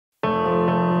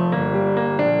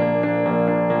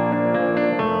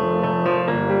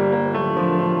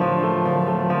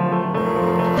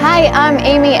Hi, I'm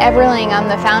Amy Everling. I'm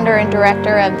the founder and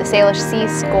director of the Salish Sea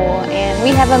School, and we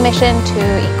have a mission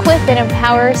to equip and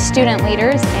empower student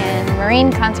leaders in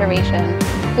marine conservation.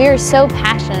 We are so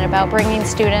passionate about bringing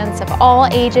students of all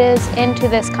ages into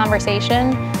this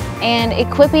conversation and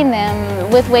equipping them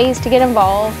with ways to get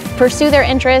involved, pursue their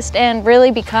interest, and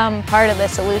really become part of the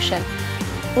solution.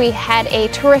 We had a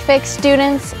terrific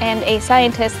students and a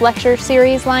scientist lecture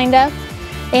series lined up,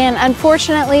 and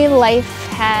unfortunately life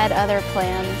had other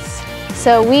plans.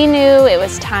 So we knew it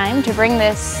was time to bring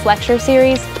this lecture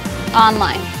series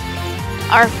online.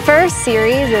 Our first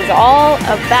series is all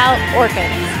about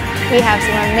orcas. We have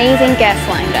some amazing guests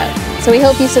lined up, so we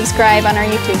hope you subscribe on our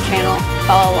YouTube channel.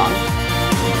 Follow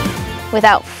along.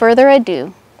 Without further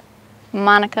ado,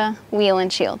 Monika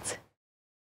Wieland Shields.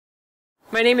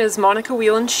 My name is Monika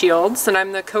Wieland Shields, and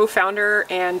I'm the co-founder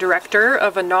and director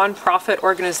of a non-profit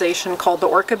organization called the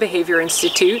Orca Behavior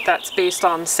Institute that's based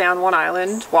on San Juan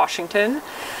Island, Washington.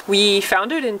 We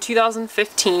founded in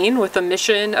 2015 with a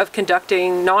mission of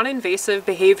conducting non-invasive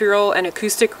behavioral and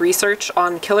acoustic research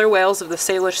on killer whales of the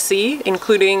Salish Sea,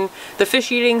 including the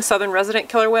fish-eating southern resident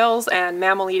killer whales and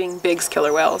mammal-eating Biggs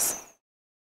killer whales.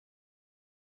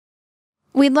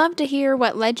 We'd love to hear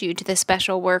what led you to the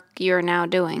special work you're now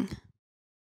doing.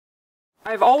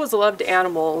 I've always loved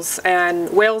animals,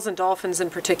 and whales and dolphins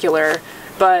in particular,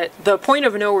 but the point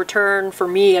of no return for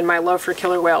me and my love for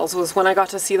killer whales was when I got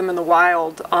to see them in the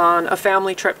wild on a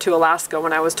family trip to Alaska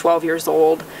when I was 12 years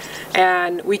old.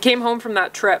 And we came home from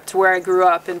that trip to where I grew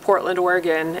up in Portland,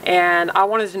 Oregon, and I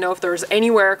wanted to know if there was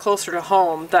anywhere closer to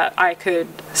home that I could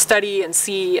study and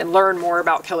see and learn more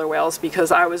about killer whales,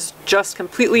 because I was just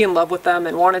completely in love with them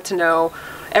and wanted to know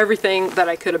everything that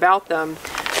I could about them.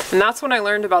 And that's when I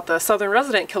learned about the southern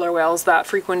resident killer whales that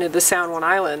frequented the San Juan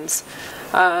Islands.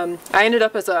 I ended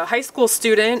up as a high school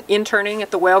student interning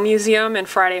at the Whale Museum in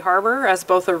Friday Harbor as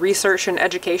both a research and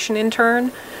education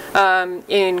intern.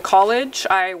 In college,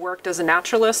 I worked as a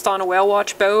naturalist on a whale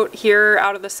watch boat here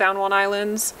out of the San Juan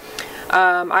Islands.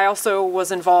 I also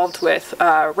was involved with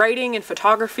writing and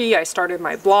photography. I started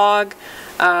my blog,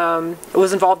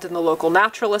 was involved in the local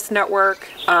naturalist network,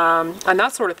 and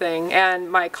that sort of thing.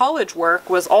 And my college work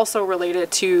was also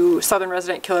related to southern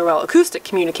resident killer whale acoustic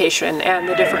communication and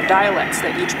the different dialects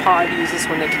that each pod uses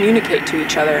when they communicate to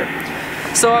each other.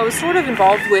 So I was sort of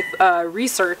involved with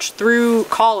research through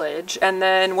college, and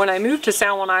then when I moved to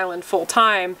San Juan Island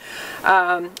full-time,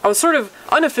 I was sort of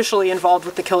unofficially involved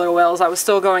with the killer whales. I was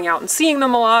still going out and seeing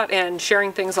them a lot and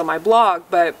sharing things on my blog,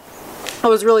 but I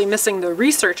was really missing the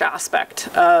research aspect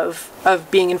of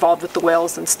being involved with the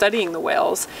whales and studying the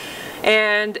whales.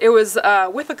 And it was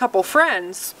with a couple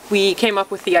friends, we came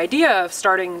up with the idea of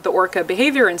starting the Orca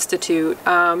Behavior Institute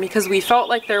because we felt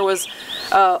like there was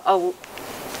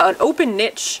an open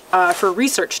niche for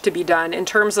research to be done in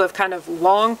terms of kind of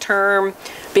long-term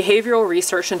behavioral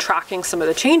research and tracking some of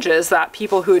the changes that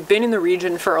people who had been in the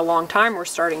region for a long time were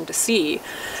starting to see.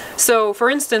 So for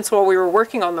instance, while we were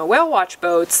working on the whale watch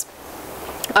boats,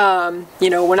 you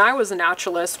know, when I was a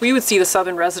naturalist, we would see the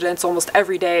southern residents almost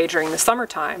every day during the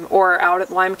summertime, or out at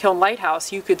Limekiln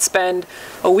Lighthouse, you could spend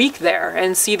a week there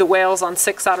and see the whales on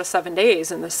 6 out of 7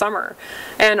 days in the summer.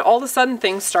 And all of a sudden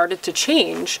things started to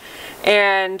change,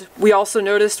 and we also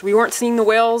noticed we weren't seeing the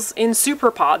whales in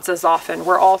superpods as often,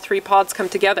 where all 3 pods come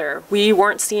together. We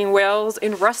weren't seeing whales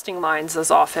in resting lines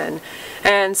as often.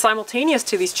 And simultaneous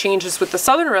to these changes with the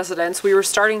southern residents, we were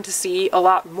starting to see a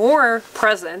lot more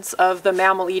presence of the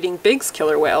mammal-eating Biggs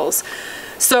killer whales.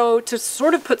 So to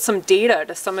sort of put some data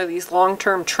to some of these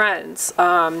long-term trends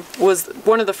was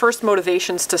one of the first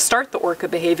motivations to start the Orca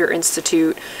Behavior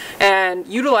Institute, and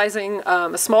utilizing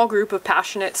a small group of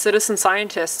passionate citizen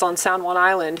scientists on San Juan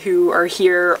Island who are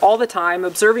here all the time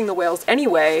observing the whales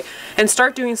anyway, and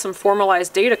start doing some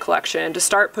formalized data collection to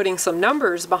start putting some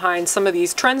numbers behind some of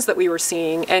these trends that we were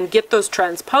seeing and get those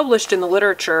trends published in the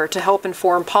literature to help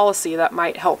inform policy that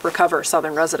might help recover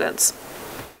southern residents.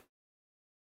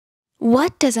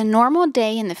 What does a normal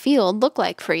day in the field look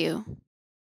like for you?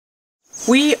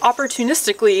 We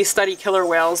opportunistically study killer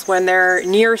whales when they're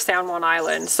near San Juan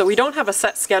Island, so we don't have a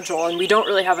set schedule and we don't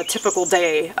really have a typical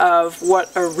day of what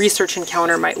a research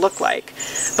encounter might look like.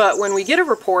 But when we get a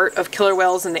report of killer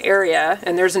whales in the area,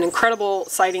 and there's an incredible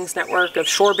sightings network of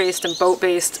shore-based and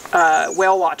boat-based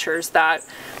whale watchers that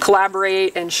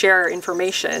collaborate and share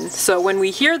information. So when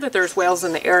we hear that there's whales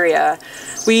in the area,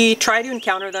 we try to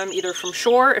encounter them either from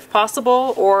shore if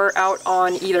possible, or out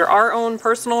on either our own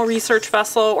personal research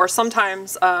vessel, or sometimes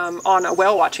on a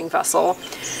whale watching vessel.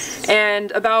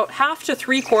 And about half to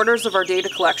 3/4 of our data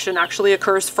collection actually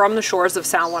occurs from the shores of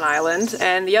San Juan Island,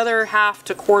 and the other half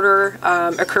to quarter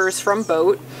occurs from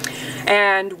boat.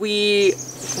 And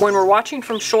when we're watching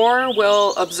from shore,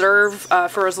 we'll observe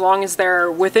for as long as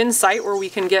they're within sight where we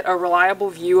can get a reliable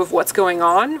view of what's going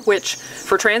on, which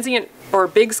for transient or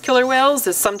Bigg's killer whales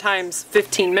is sometimes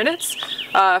 15 minutes.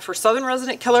 For southern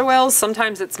resident killer whales,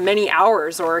 sometimes it's many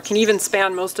hours, or it can even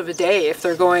span most of a day if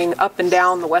they're going up and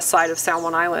down the west side of San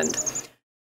Juan Island.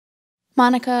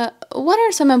 Monika, what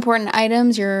are some important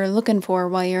items you're looking for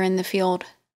while you're in the field?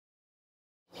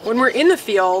 When we're in the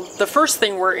field, the first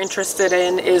thing we're interested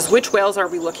in is which whales are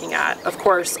we looking at. Of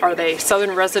course, are they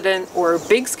southern resident or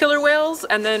Bigg's killer whales?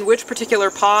 And then which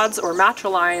particular pods or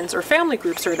matrilines or family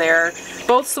groups are there,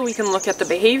 both so we can look at the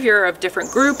behavior of different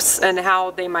groups and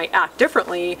how they might act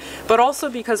differently, but also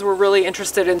because we're really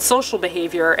interested in social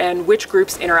behavior and which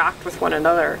groups interact with one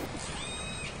another.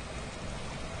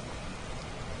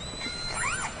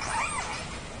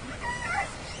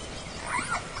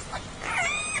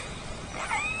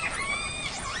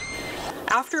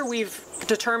 After we've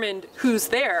determined who's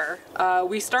there,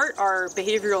 we start our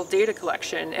behavioral data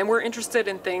collection, and we're interested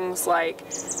in things like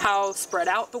how spread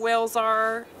out the whales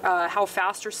are, how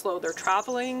fast or slow they're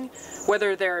traveling,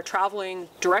 whether they're traveling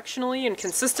directionally and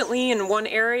consistently in one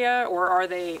area, or are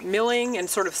they milling and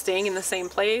sort of staying in the same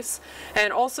place,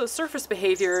 and also surface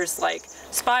behaviors like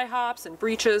spy hops and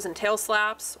breaches and tail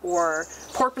slaps, or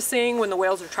porpoising when the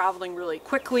whales are traveling really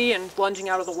quickly and plunging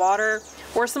out of the water,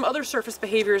 or some other surface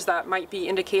behaviors that might be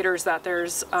indicators that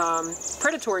there's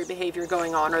predatory behavior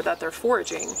going on or that they're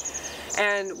foraging.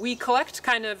 And we collect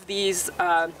kind of these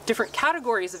different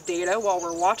categories of data while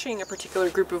we're watching a particular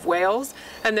group of whales,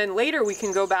 and then later we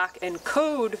can go back and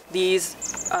code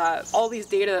these all these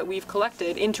data that we've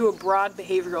collected into a broad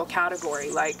behavioral category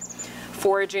like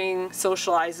foraging,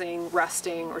 socializing,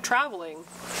 resting, or traveling.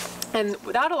 And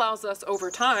that allows us over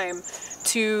time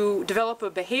to develop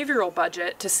a behavioral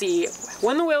budget to see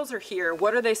when the whales are here,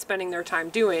 what are they spending their time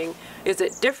doing? Is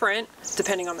it different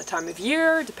depending on the time of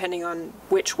year, depending on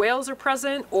which whales are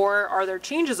present, or are there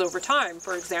changes over time,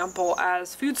 for example,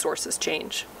 as food sources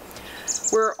change?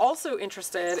 We're also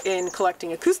interested in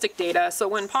collecting acoustic data, so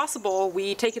when possible,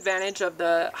 we take advantage of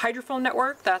the hydrophone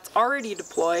network that's already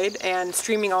deployed and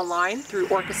streaming online through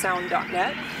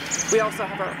orcasound.net. We also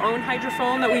have our own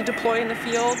hydrophone that we deploy in the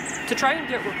field to try and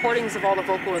get recordings of all the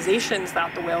vocalizations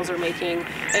that the whales are making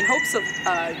in hopes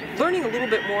of learning a little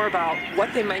bit more about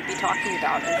what they might be talking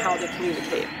about and how they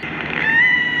communicate.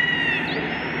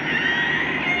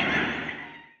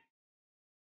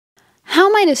 How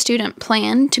might a student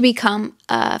plan to become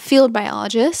a field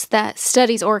biologist that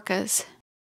studies orcas?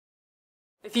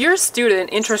 If you're a student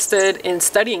interested in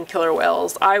studying killer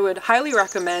whales, I would highly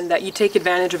recommend that you take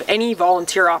advantage of any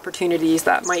volunteer opportunities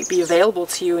that might be available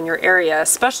to you in your area,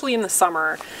 especially in the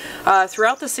summer.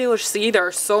 Throughout the Salish Sea, there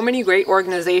are so many great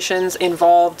organizations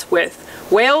involved with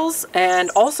whales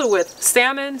and also with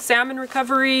salmon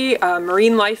recovery,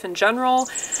 marine life in general,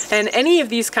 and any of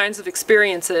these kinds of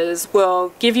experiences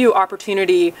will give you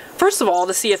opportunity, first of all,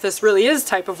 to see if this really is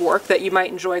type of work that you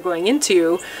might enjoy going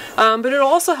into, but it'll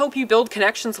also help you build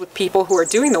connections with people who are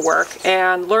doing the work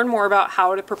and learn more about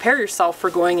how to prepare yourself for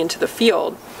going into the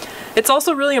field. It's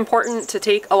also really important to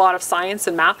take a lot of science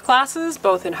and math classes,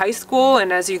 both in high school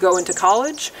and as you go into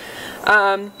college.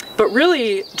 But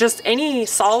really, just any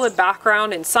solid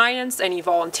background in science, any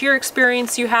volunteer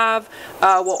experience you have,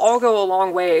 will all go a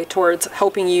long way towards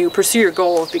helping you pursue your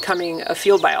goal of becoming a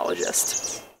field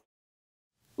biologist.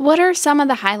 What are some of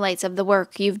the highlights of the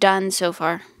work you've done so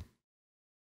far?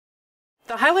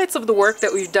 The highlights of the work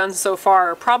that we've done so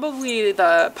far are probably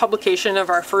the publication of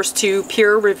our first 2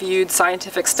 peer-reviewed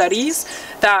scientific studies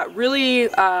that really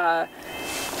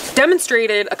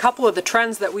demonstrated a couple of the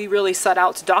trends that we really set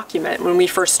out to document when we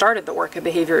first started the Orca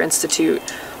Behavior Institute.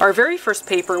 Our very first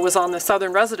paper was on the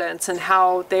southern residents and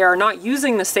how they are not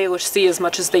using the Salish Sea as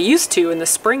much as they used to in the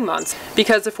spring months,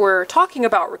 because if we're talking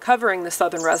about recovering the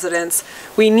southern residents,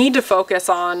 we need to focus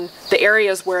on the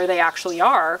areas where they actually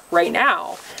are right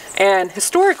now. And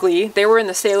historically, they were in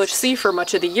the Salish Sea for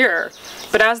much of the year.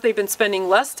 But as they've been spending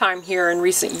less time here in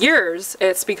recent years,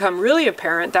 it's become really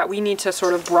apparent that we need to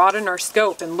sort of broaden our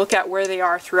scope and look at where they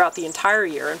are throughout the entire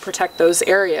year and protect those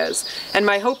areas. And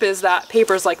my hope is that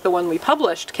papers like the one we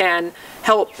published can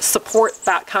help support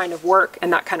that kind of work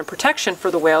and that kind of protection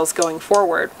for the whales going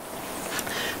forward.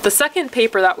 The second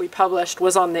paper that we published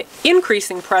was on the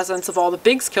increasing presence of all the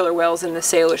big killer whales in the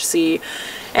Salish Sea,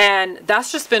 and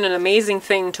that's just been an amazing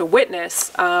thing to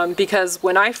witness because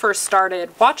when I first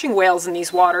started watching whales in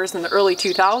these waters in the early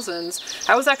 2000s,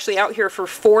 I was actually out here for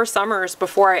 4 summers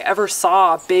before I ever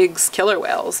saw Bigg's killer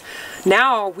whales.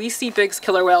 Now we see Bigg's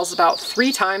killer whales about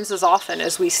 3 times as often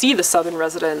as we see the southern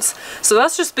residents. So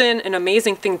that's just been an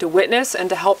amazing thing to witness and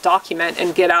to help document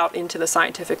and get out into the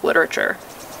scientific literature.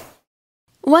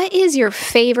 What is your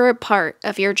favorite part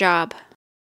of your job?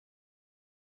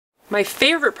 My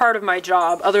favorite part of my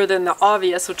job, other than the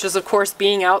obvious, which is of course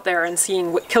being out there and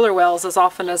seeing killer whales as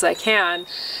often as I can,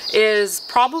 is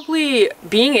probably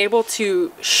being able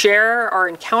to share our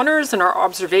encounters and our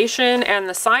observation and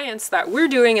the science that we're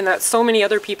doing and that so many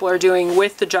other people are doing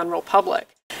with the general public.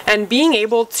 And being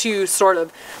able to sort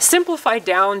of simplify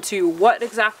down to what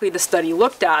exactly the study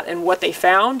looked at and what they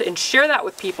found and share that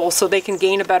with people so they can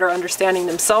gain a better understanding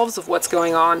themselves of what's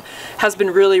going on has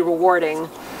been really rewarding.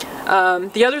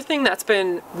 The other thing that's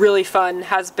been really fun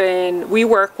has been we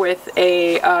work with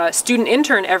a student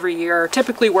intern every year,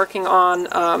 typically working on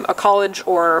a college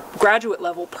or graduate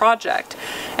level project,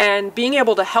 and being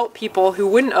able to help people who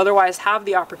wouldn't otherwise have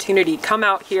the opportunity come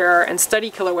out here and study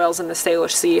killer whales in the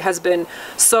Salish Sea has been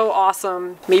so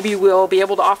awesome. Maybe we'll be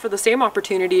able to offer the same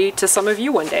opportunity to some of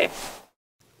you one day.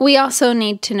 We also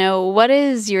need to know, what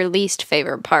is your least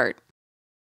favorite part?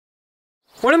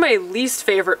 One of my least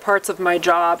favorite parts of my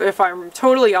job, if I'm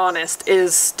totally honest,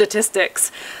 is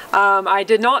statistics. I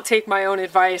did not take my own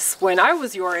advice when I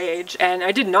was your age, and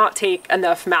I did not take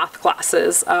enough math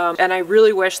classes. And I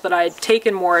really wish that I'd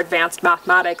taken more advanced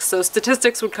mathematics, so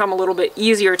statistics would come a little bit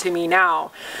easier to me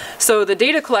now. So the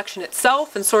data collection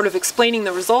itself and sort of explaining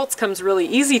the results comes really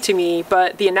easy to me,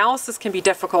 but the analysis can be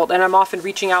difficult, and I'm often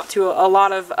reaching out to a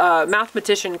lot of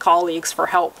mathematician colleagues for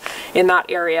help in that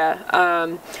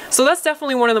area. So that's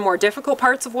definitely one of the more difficult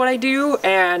parts of what I do,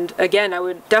 and again, I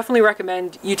would definitely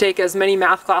recommend you take as many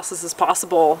math classes as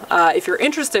possible if you're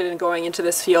interested in going into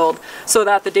this field, so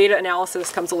that the data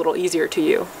analysis comes a little easier to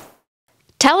you.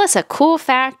 Tell us a cool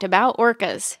fact about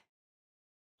orcas.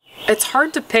 It's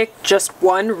hard to pick just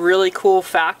one really cool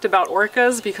fact about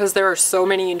orcas because there are so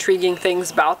many intriguing things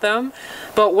about them,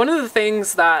 but one of the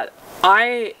things that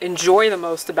I enjoy the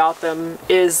most about them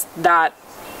is that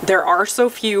there are so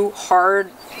few hard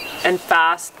and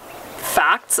fast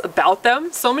facts about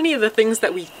them. So many of the things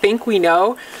that we think we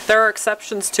know, there are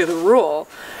exceptions to the rule.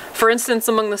 For instance,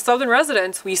 among the southern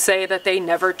residents, we say that they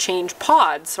never change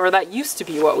pods, or that used to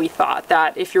be what we thought,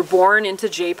 that if you're born into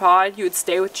J-pod, you would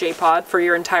stay with J-pod for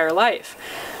your entire life.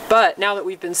 But now that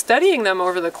we've been studying them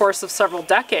over the course of several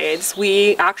decades,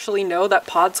 we actually know that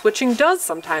pod switching does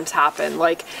sometimes happen,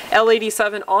 like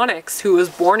L87 Onyx, who was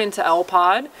born into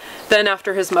L-pod, then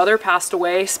after his mother passed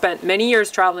away, spent many years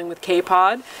traveling with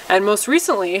K-pod, and most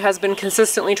recently has been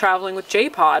consistently traveling with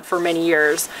J-pod for many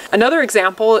years. Another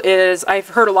example is, I've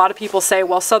heard a lot of people say,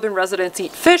 well, southern residents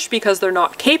eat fish because they're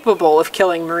not capable of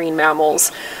killing marine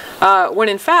mammals. When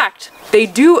in fact, they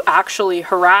do actually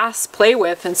harass, play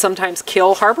with, and sometimes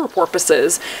kill harbor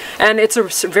porpoises. And it's a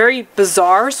very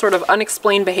bizarre, sort of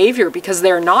unexplained behavior because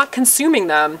they're not consuming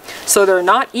them, so they're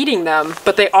not eating them,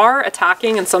 but they are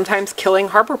attacking and sometimes killing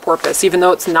harbor porpoise, even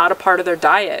though it's not a part of their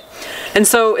diet. And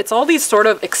so it's all these sort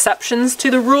of exceptions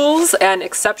to the rules and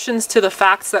exceptions to the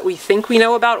facts that we think we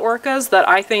know about orcas that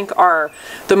I think are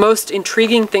the most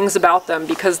intriguing things about them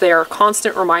because they are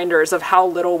constant reminders of how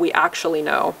little we actually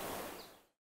know.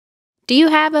 Do you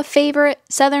have a favorite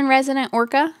southern resident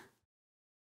orca?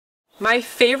 My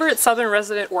favorite southern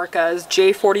resident orca is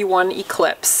J41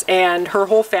 Eclipse and her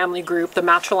whole family group, the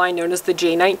matriline known as the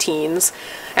J19s.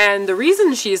 And the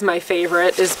reason she's my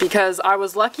favorite is because I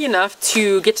was lucky enough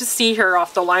to get to see her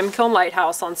off the Limekiln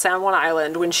Lighthouse on San Juan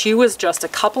Island when she was just a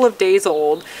couple of days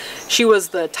old. She was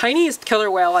the tiniest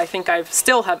killer whale I think I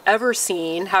still have ever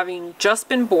seen, having just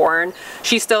been born.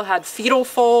 She still had fetal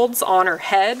folds on her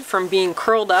head from being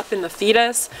curled up in the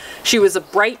fetus. She was a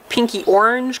bright pinky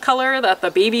orange color that the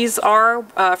babies are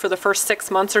for the first 6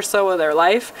 months or so of their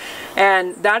life,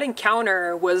 and that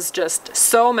encounter was just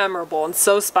so memorable and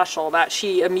so special that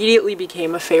she immediately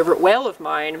became a favorite whale of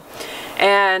mine.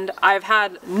 And I've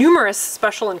had numerous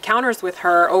special encounters with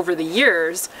her over the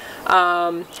years.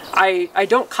 I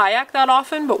don't kayak that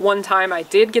often, but one time I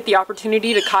did get the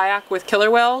opportunity to kayak with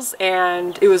killer whales,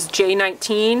 and it was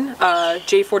J19,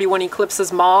 J41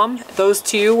 Eclipse's mom. Those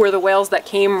two were the whales that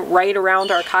came right around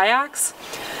our kayaks.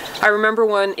 I remember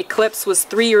when Eclipse was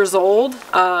 3 years old,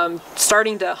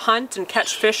 starting to hunt and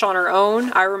catch fish on her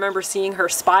own. I remember seeing her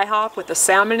spy hop with a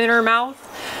salmon in her mouth.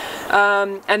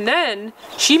 And then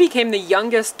she became the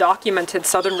youngest documented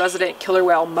southern resident killer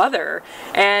whale mother,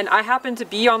 and I happened to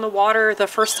be on the water the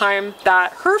first time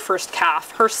that her first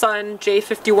calf, her son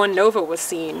J51 Nova, was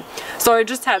seen. So I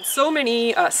just had so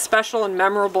many special and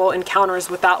memorable encounters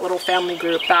with that little family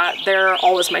group that they're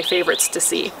always my favorites to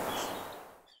see.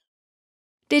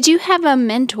 Did you have a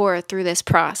mentor through this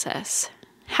process?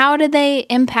 How did they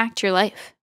impact your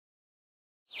life?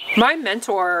 My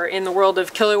mentor in the world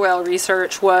of killer whale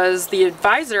research was the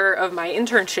advisor of my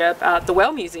internship at the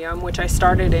Whale Museum, which I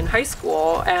started in high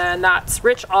school, and that's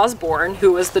Rich Osborne,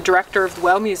 who was the director of the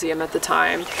Whale Museum at the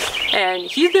time. And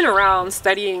he'd been around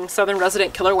studying southern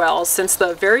resident killer whales since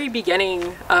the very beginning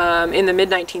in the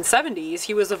mid-1970s.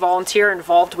 He was a volunteer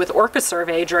involved with Orca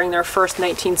survey during their first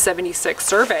 1976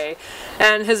 survey,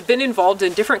 and has been involved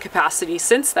in different capacities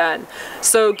since then.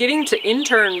 So getting to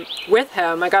intern with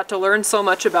him, I got to learn so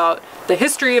much about the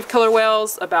history of killer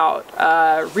whales, about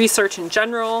research in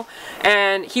general,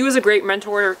 and he was a great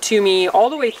mentor to me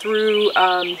all the way through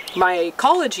my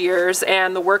college years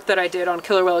and the work that I did on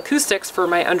killer whale acoustics for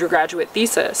my undergraduate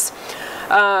thesis.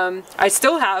 I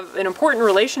still have an important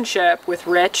relationship with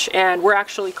Rich, and we're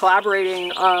actually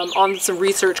collaborating on some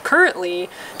research currently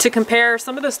to compare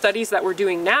some of the studies that we're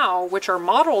doing now, which are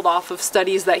modeled off of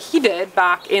studies that he did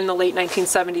back in the late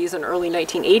 1970s and early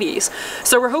 1980s.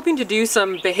 So we're hoping to do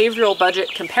some behavioral budget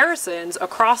comparisons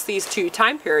across these two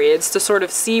time periods to sort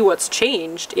of see what's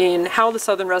changed in how the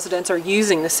southern residents are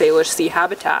using the Salish Sea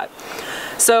habitat.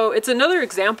 So it's another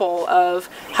example of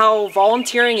how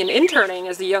volunteering and interning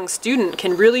as a young student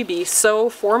can really be so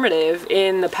formative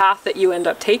in the path that you end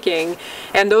up taking,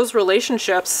 and those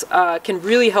relationships can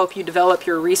really help you develop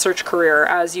your research career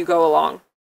as you go along.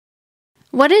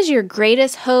 What is your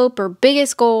greatest hope or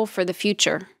biggest goal for the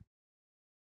future?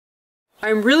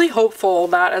 I'm really hopeful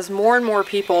that as more and more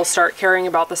people start caring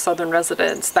about the southern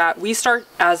residents, that we start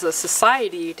as a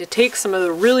society to take some of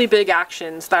the really big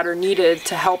actions that are needed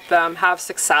to help them have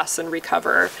success and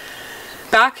recover.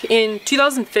 Back in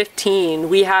 2015,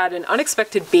 we had an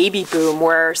unexpected baby boom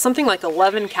where something like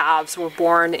 11 calves were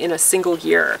born in a single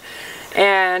year.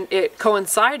 And it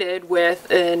coincided with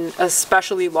an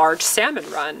especially large salmon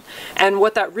run. And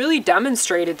what that really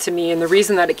demonstrated to me, and the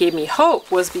reason that it gave me hope,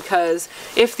 was because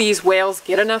if these whales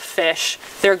get enough fish,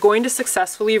 they're going to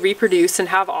successfully reproduce and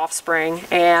have offspring,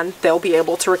 and they'll be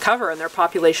able to recover and their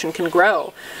population can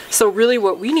grow. So really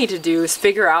what we need to do is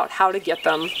figure out how to get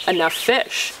them enough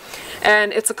fish.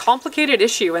 And it's a complicated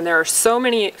issue, and there are so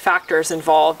many factors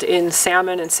involved in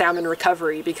salmon and salmon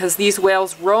recovery because these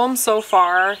whales roam so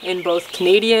far in both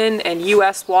Canadian and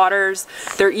US waters.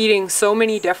 They're eating so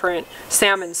many different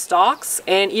salmon stocks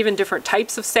and even different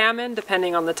types of salmon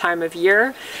depending on the time of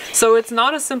year. So it's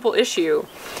not a simple issue.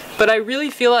 But I really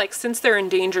feel like since their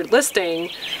endangered listing,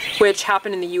 which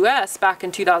happened in the US back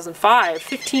in 2005,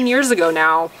 15 years ago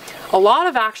now, a lot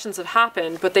of actions have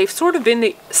happened, but they've sort of been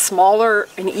the smaller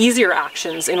and easier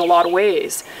actions in a lot of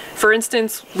ways. For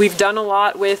instance, we've done a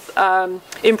lot with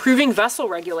improving vessel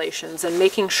regulations and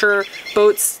making sure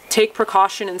boats take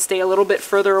precaution and stay a little bit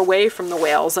further away from the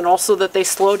whales, and also that they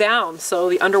slow down so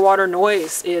the underwater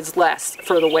noise is less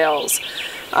for the whales.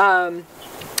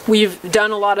 We've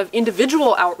done a lot of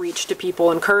individual outreach to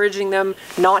people, encouraging them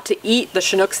not to eat the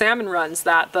Chinook salmon runs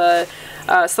that the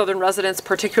southern residents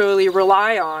particularly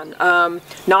rely on,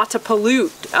 not to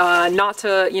pollute, not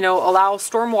to allow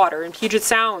stormwater in Puget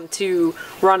Sound to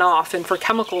run off and for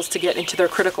chemicals to get into their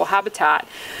critical habitat.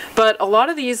 But a lot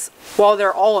of these, while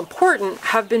they're all important,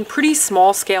 have been pretty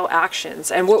small-scale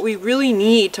actions, and what we really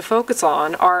need to focus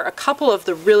on are a couple of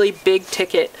the really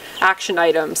big-ticket action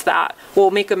items that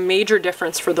will make a major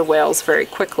difference for the whales very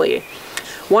quickly.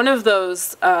 One of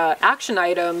those action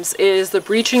items is the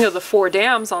breaching of the 4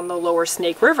 dams on the lower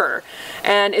Snake River,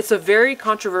 and it's a very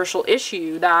controversial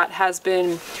issue that has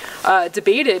been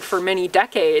debated for many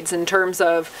decades in terms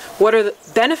of what are the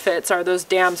benefits are those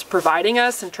dams providing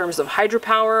us in terms of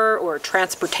hydropower or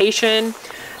transportation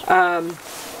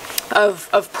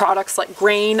of products like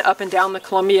grain up and down the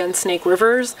Columbia and Snake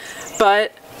Rivers,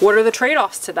 but what are the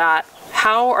trade-offs to that?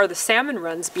 How are the salmon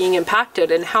runs being impacted,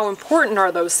 and how important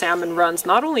are those salmon runs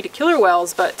not only to killer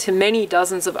whales but to many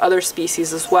dozens of other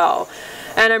species as well?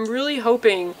 And I'm really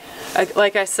hoping,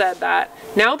 like I said, that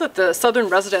now that the southern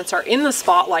residents are in the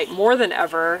spotlight more than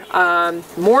ever,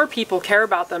 more people care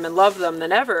about them and love them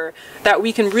than ever, that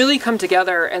we can really come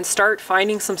together and start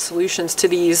finding some solutions to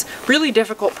these really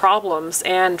difficult problems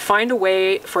and find a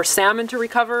way for salmon to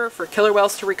recover, for killer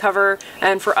whales to recover,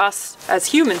 and for us as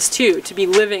humans too to be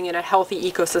living in a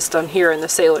healthy ecosystem here in the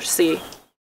Salish Sea.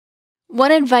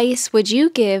 What advice would you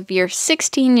give your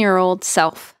 16-year-old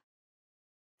self?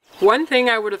 One thing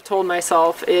I would have told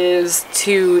myself is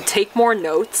to take more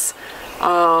notes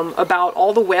about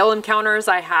all the whale encounters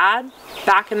I had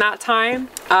back in that time.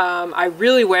 I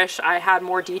really wish I had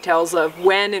more details of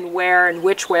when and where and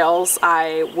which whales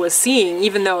I was seeing,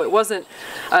 even though it wasn't,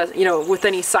 with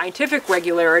any scientific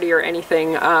regularity or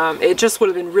anything. It just would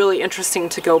have been really interesting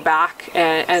to go back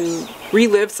and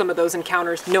relive some of those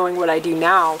encounters, knowing what I do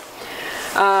now.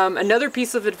 Another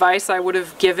piece of advice I would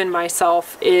have given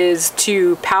myself is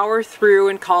to power through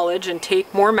in college and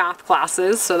take more math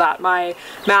classes so that my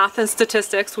math and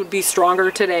statistics would be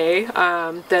stronger today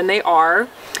than they are.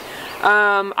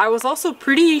 I was also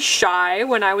pretty shy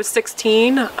when I was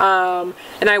 16,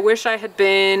 and I wish I had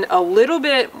been a little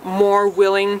bit more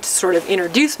willing to sort of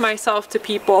introduce myself to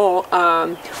people,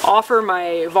 offer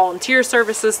my volunteer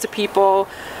services to people,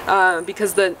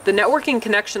 because the networking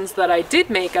connections that I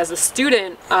did make as a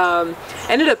student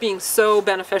ended up being so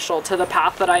beneficial to the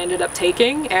path that I ended up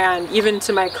taking, and even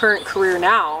to my current career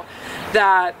now,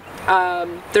 that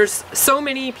there's so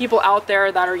many people out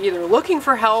there that are either looking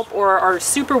for help or are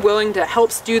super willing to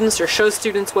help students or show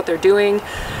students what they're doing.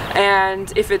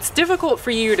 And if it's difficult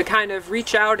for you to kind of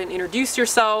reach out and introduce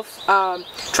yourself,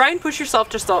 try and push yourself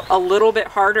just a little bit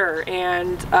harder,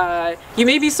 and you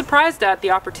may be surprised at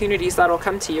the opportunities that'll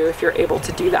come to you if you're able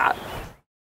to do that.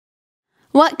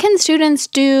 What can students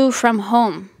do from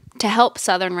home to help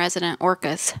southern resident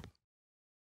orcas?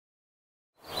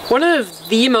 One of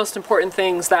the most important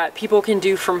things that people can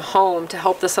do from home to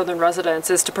help the southern residents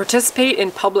is to participate in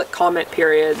public comment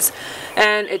periods.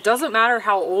 And it doesn't matter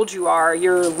how old you are,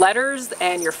 your letters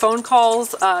and your phone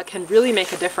calls can really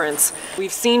make a difference.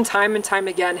 We've seen time and time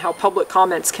again how public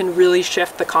comments can really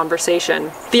shift the conversation.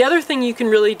 The other thing you can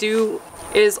really do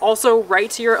is also write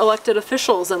to your elected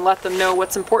officials and let them know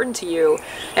what's important to you.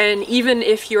 And even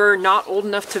if you're not old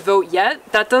enough to vote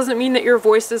yet, that doesn't mean that your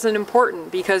voice isn't important,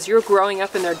 because you're growing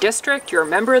up in their district, you're a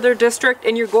member of their district,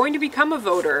 and you're going to become a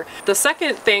voter. The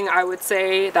second thing I would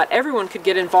say that everyone could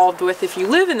get involved with if you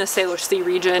live in the Salish Sea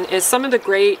region is some of the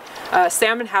great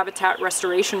salmon habitat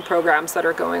restoration programs that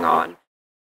are going on.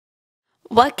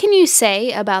 What can you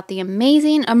say about the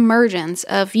amazing emergence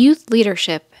of youth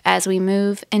leadership as we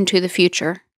move into the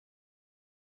future?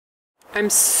 I'm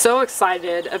so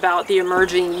excited about the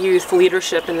emerging youth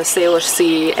leadership in the Salish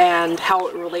Sea and how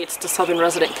it relates to southern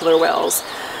resident killer whales.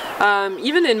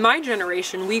 Even in my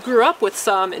generation, we grew up with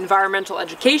some environmental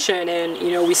education, and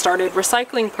we started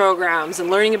recycling programs and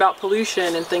learning about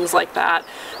pollution and things like that.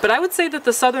 But I would say that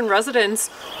the southern residents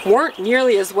weren't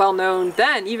nearly as well known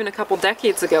then, even a couple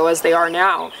decades ago, as they are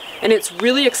now. And it's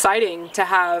really exciting to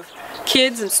have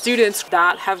kids and students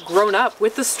that have grown up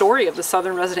with the story of the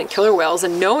southern resident killer whales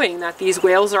and knowing that these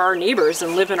whales are our neighbors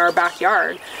and live in our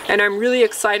backyard. And I'm really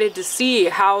excited to see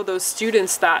how those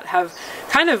students that have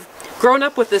kind of grown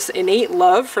up with this innate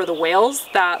love for the whales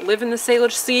that live in the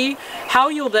Salish Sea, how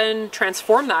you'll then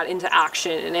transform that into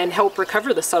action and help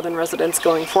recover the southern residents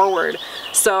going forward.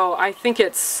 So I think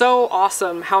it's so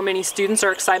awesome how many students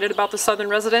are excited about the southern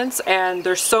residents, and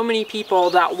there's so many people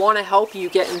that want to help you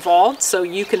get involved so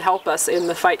you can help us in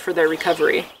the fight for their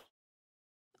recovery.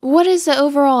 What is the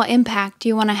overall impact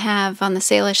you want to have on the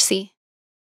Salish Sea?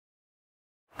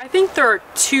 I think there are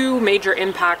two major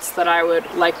impacts that I would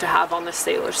like to have on the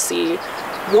Salish Sea.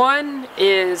 One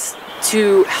is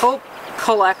to help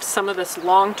collect some of this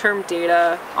long-term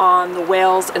data on the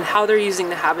whales and how they're using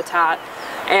the habitat,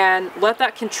 and let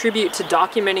that contribute to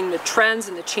documenting the trends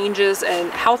and the changes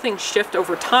and how things shift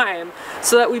over time,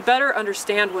 so that we better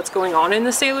understand what's going on in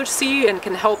the Salish Sea and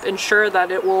can help ensure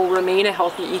that it will remain a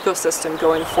healthy ecosystem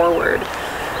going forward.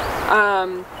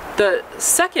 The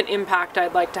second impact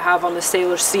I'd like to have on the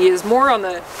Salish Sea is more on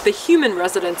the human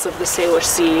residents of the Salish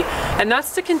Sea, and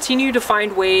that's to continue to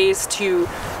find ways to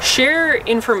share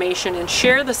information and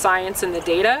share the science and the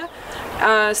data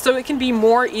so it can be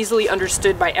more easily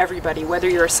understood by everybody, whether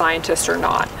you're a scientist or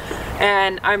not.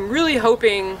 And I'm really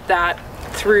hoping that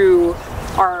through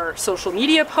our social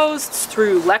media posts,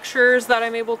 through lectures that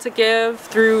I'm able to give,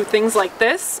 through things like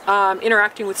this,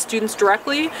 interacting with students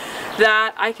directly,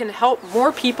 that I can help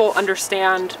more people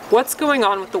understand what's going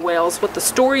on with the whales, what the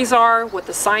stories are, what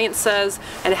the science says,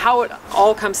 and how it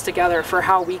all comes together for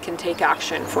how we can take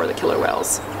action for the killer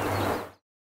whales.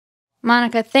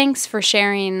 Monika, thanks for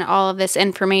sharing all of this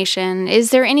information.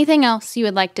 Is there anything else you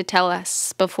would like to tell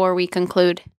us before we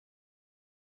conclude?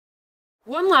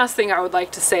 One last thing I would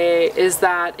like to say is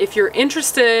that if you're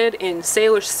interested in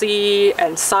Salish Sea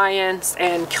and science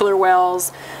and killer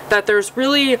whales, that there's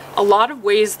really a lot of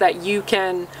ways that you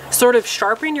can sort of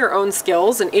sharpen your own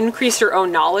skills and increase your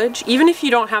own knowledge, even if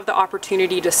you don't have the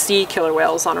opportunity to see killer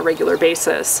whales on a regular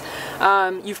basis.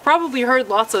 You've probably heard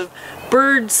lots of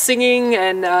birds singing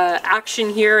and action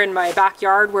here in my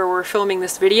backyard where we're filming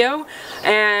this video,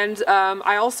 and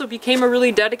I also became a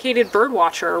really dedicated bird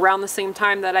watcher around the same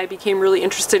time that I became really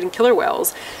interested in killer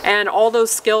whales, and all those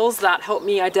skills that help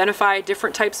me identify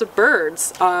different types of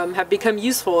birds have become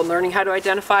useful in learning how to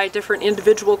identify different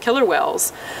individual killer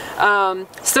whales.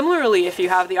 Similarly, if you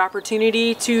have the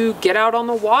opportunity to get out on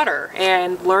the water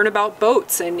and learn about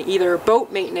boats and either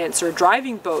boat maintenance or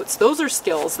driving boats, those are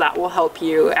skills that will help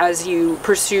you as you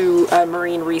pursue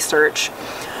marine research.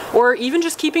 Or even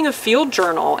just keeping a field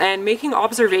journal and making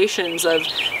observations of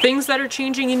things that are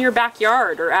changing in your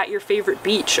backyard or at your favorite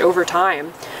beach over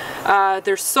time.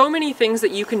 There's so many things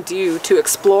that you can do to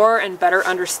explore and better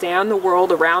understand the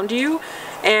world around you,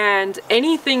 and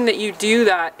anything that you do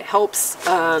that helps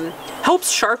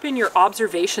sharpen your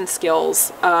observation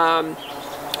skills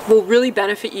will really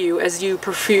benefit you as you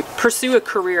pursue a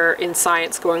career in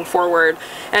science going forward.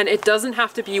 And it doesn't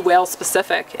have to be whale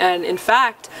specific. And in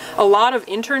fact, a lot of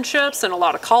internships and a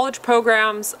lot of college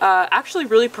programs actually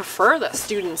really prefer that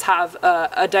students have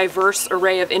a diverse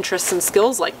array of interests and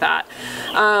skills like that.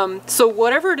 So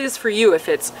whatever it is for you, if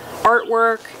it's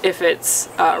artwork, if it's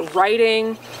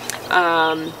writing,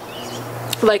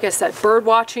 like I said, bird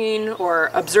watching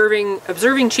or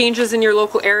observing changes in your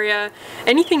local area,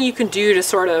 anything you can do to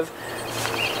sort of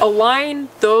align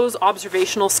those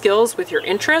observational skills with your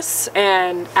interests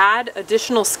and add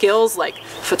additional skills like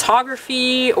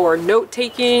photography or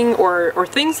note-taking or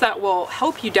things that will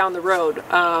help you down the road,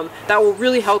 that will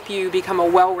really help you become a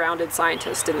well-rounded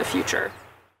scientist in the future.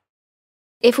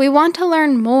 If we want to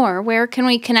learn more, where can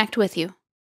we connect with you?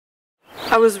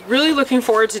 I was really looking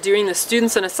forward to doing the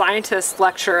Students and a Scientist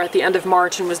lecture at the end of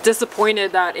March and was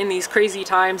disappointed that in these crazy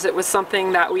times it was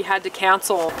something that we had to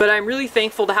cancel. But I'm really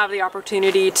thankful to have the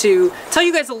opportunity to tell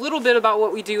you guys a little bit about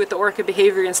what we do at the Orca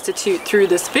Behavior Institute through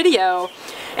this video.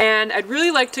 And I'd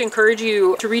really like to encourage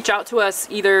you to reach out to us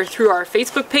either through our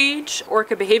Facebook page,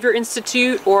 Orca Behavior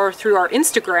Institute, or through our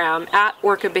Instagram at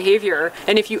Orca Behavior.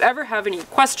 And if you ever have any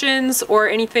questions or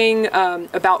anything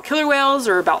about killer whales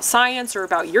or about science or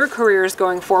about your careers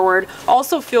going forward,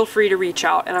 also feel free to reach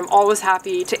out, and I'm always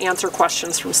happy to answer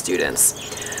questions from students.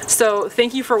 So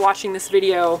thank you for watching this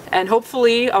video, and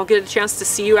hopefully I'll get a chance to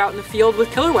see you out in the field with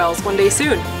killer whales one day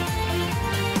soon.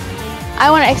 I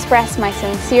want to express my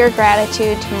sincere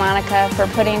gratitude to Monika for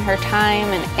putting her time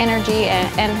and energy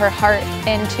and her heart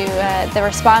into the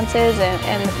responses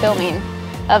and the filming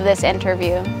of this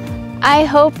interview. I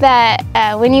hope that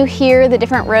when you hear the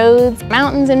different roads,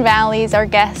 mountains and valleys our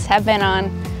guests have been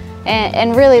on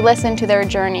and really listen to their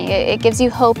journey, it gives you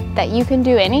hope that you can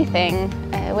do anything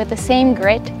with the same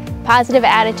grit, positive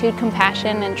attitude,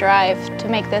 compassion and drive to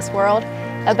make this world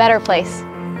a better place.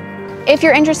 If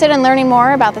you're interested in learning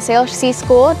more about the Salish Sea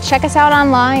School, check us out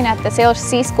online at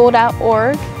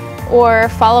thesalishseaschool.org or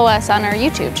follow us on our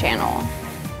YouTube channel.